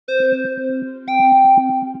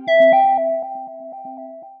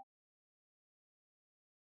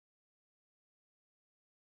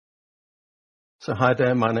So hi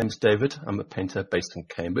there, my name's David. I'm a painter based in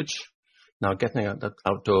Cambridge. Now getting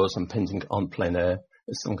outdoors and painting on plein air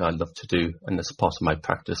is something I love to do, and it's part of my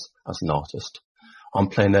practice as an artist. En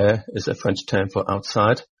plein air is a French term for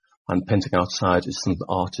outside, and painting outside is something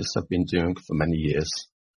artists have been doing for many years.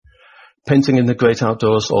 Painting in the great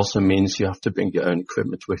outdoors also means you have to bring your own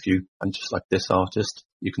equipment with you, and just like this artist,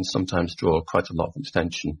 you can sometimes draw quite a lot of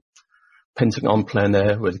attention. Painting en plein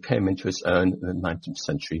air really came into its own in the 19th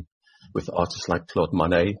century, with artists like Claude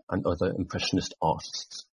Monet and other Impressionist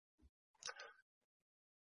artists.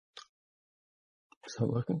 Is that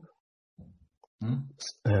working?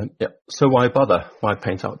 Yeah. So why bother? Why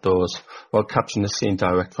paint outdoors? Well, capturing the scene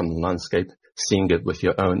direct from the landscape, seeing it with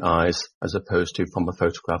your own eyes as opposed to from a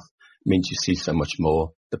photograph, means you see so much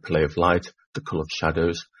more: the play of light, the colour of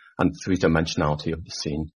shadows, and the three-dimensionality of the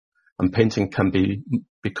scene. And painting can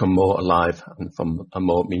become more alive and from a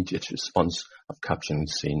more immediate response of capturing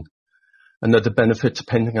the scene. Another benefit to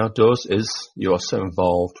painting outdoors is you are so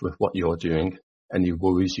involved with what you're doing, any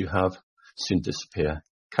worries you have soon disappear.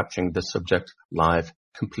 Capturing the subject live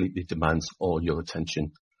completely demands all your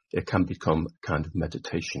attention. It can become a kind of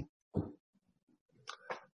meditation.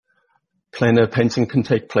 Plein air painting can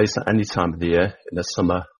take place at any time of the year, in the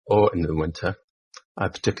summer or in the winter. I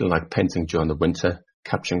particularly like painting during the winter,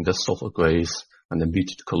 capturing the subtle greys and the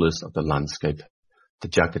muted colours of the landscape, the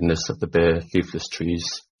jaggedness of the bare, leafless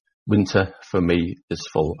trees. Winter, for me, is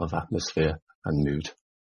full of atmosphere and mood.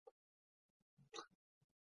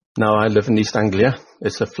 Now, I live in East Anglia.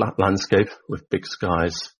 It's a flat landscape with big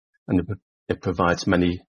skies, and it provides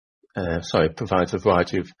a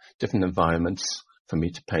variety of different environments for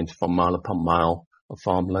me to paint, from mile upon mile of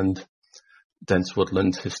farmland, dense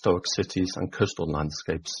woodland, historic cities, and coastal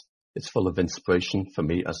landscapes. It's full of inspiration for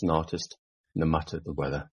me as an artist, no matter the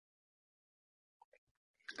weather.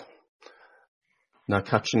 Now,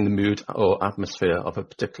 capturing the mood or atmosphere of a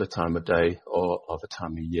particular time of day or of a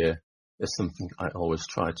time of year is something I always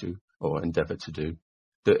try to or endeavour to do.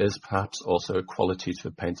 There is perhaps also a quality to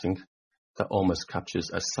a painting that almost captures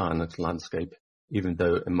a silent landscape, even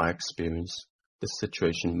though in my experience, this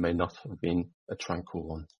situation may not have been a tranquil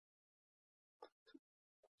one.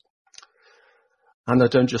 And I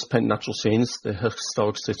don't just paint natural scenes. The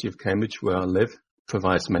historic city of Cambridge, where I live,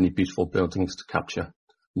 provides many beautiful buildings to capture.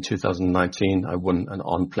 In 2019, I won an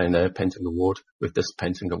en plein air painting award with this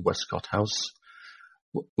painting of Westcott House.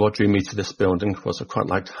 What drew me to this building was I quite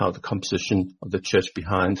liked how the composition of the church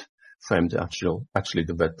behind framed actually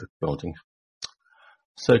the red brick building.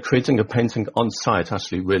 So creating a painting on site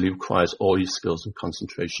actually really requires all your skills and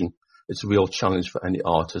concentration. It's a real challenge for any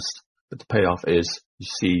artist, but the payoff is you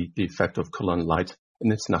see the effect of colour and light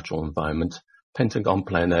in its natural environment. Painting en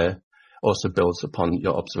plein air also builds upon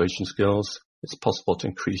your observation skills. It's possible to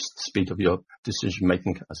increase the speed of your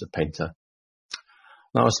decision-making as a painter.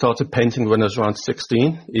 Now, I started painting when I was around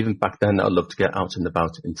 16. Even back then, I loved to get out and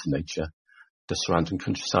about into nature. The surrounding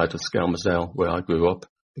countryside of Skelmersdale, where I grew up,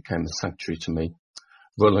 became a sanctuary to me.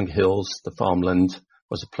 Rolling hills, the farmland,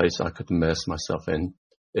 was a place I could immerse myself in.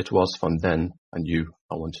 It was from then I knew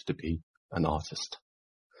I wanted to be an artist.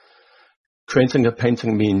 Creating a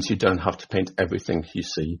painting means you don't have to paint everything you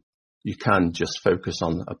see. You can just focus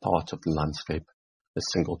on a part of the landscape, a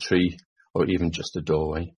single tree, or even just a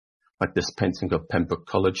doorway. Like this painting of Pembroke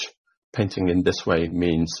College, painting in this way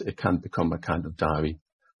means it can become a kind of diary,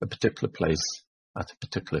 a particular place at a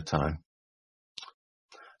particular time.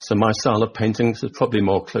 So my style of paintings is probably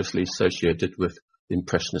more closely associated with the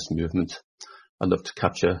Impressionist movement. I love to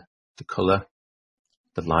capture the colour,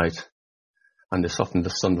 the light, and it's often the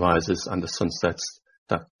sunrises and the sunsets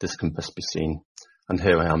that this can best be seen. And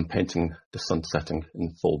here I am painting the sun setting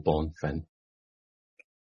in full-born fen.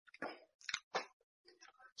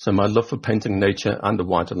 So my love for painting nature and the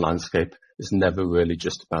wider landscape is never really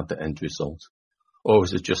just about the end result, or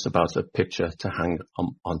is it just about a picture to hang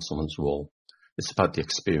on someone's wall. It's about the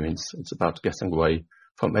experience. It's about getting away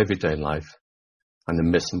from everyday life and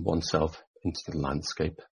immersing oneself into the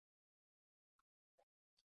landscape.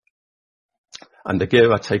 And the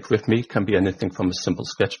gear I take with me can be anything from a simple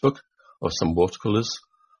sketchbook or some watercolours,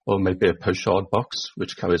 or maybe a pochade box,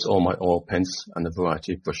 which carries all my oil paints and a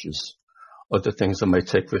variety of brushes. Other things I may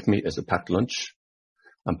take with me is a packed lunch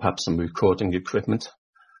and perhaps some recording equipment,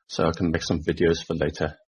 so I can make some videos for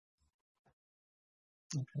later.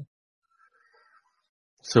 Okay.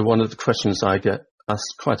 So one of the questions I get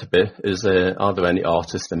asked quite a bit is, are there any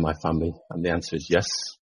artists in my family? And the answer is yes.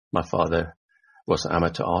 My father was an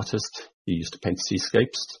amateur artist. He used to paint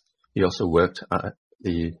seascapes. He also worked at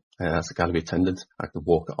as a gallery attendant at the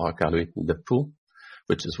Walker Art Gallery in Liverpool,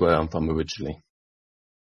 which is where I'm from originally.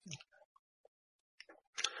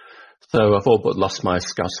 So I've all but lost my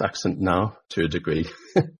Scouse accent now to a degree,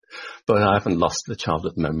 but I haven't lost the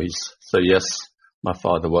childhood memories. So yes, my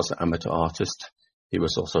father was an amateur artist. He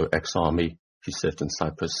was also ex-army. He served in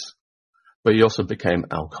Cyprus, but he also became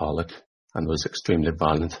alcoholic and was extremely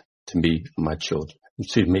violent to me and my children,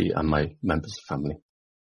 to me and my members of family.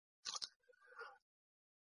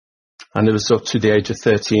 And it was up to the age of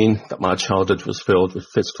 13 that my childhood was filled with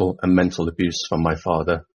physical and mental abuse from my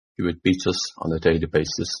father, who would beat us on a daily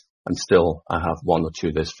basis. And still, I have one or two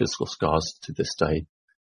of those physical scars to this day.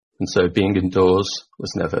 And so being indoors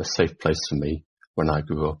was never a safe place for me when I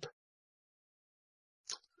grew up.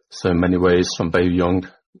 So in many ways, from very young,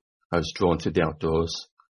 I was drawn to the outdoors.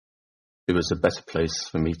 It was a better place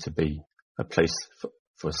for me to be, a place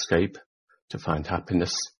for escape, to find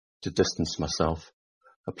happiness, to distance myself,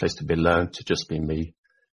 a place to be alone, to just be me.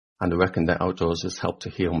 And I reckon that outdoors has helped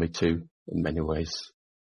to heal me too, in many ways.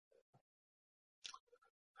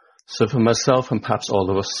 So for myself and perhaps all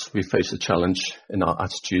of us, we face a challenge in our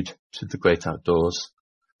attitude to the great outdoors.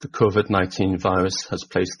 The COVID-19 virus has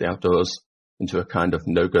placed the outdoors into a kind of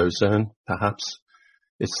no-go zone, perhaps.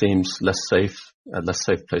 It seems a less safe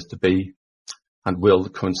place to be. And will the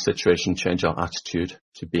current situation change our attitude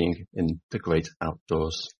to being in the great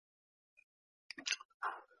outdoors?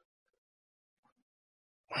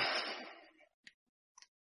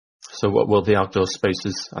 So what will the outdoor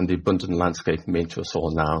spaces and the abundant landscape mean to us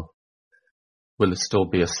all now? Will it still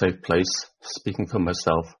be a safe place? Speaking for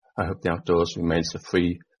myself, I hope the outdoors remains a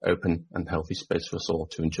free, open and healthy space for us all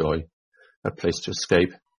to enjoy, a place to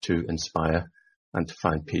escape, to inspire and to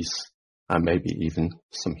find peace and maybe even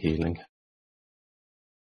some healing.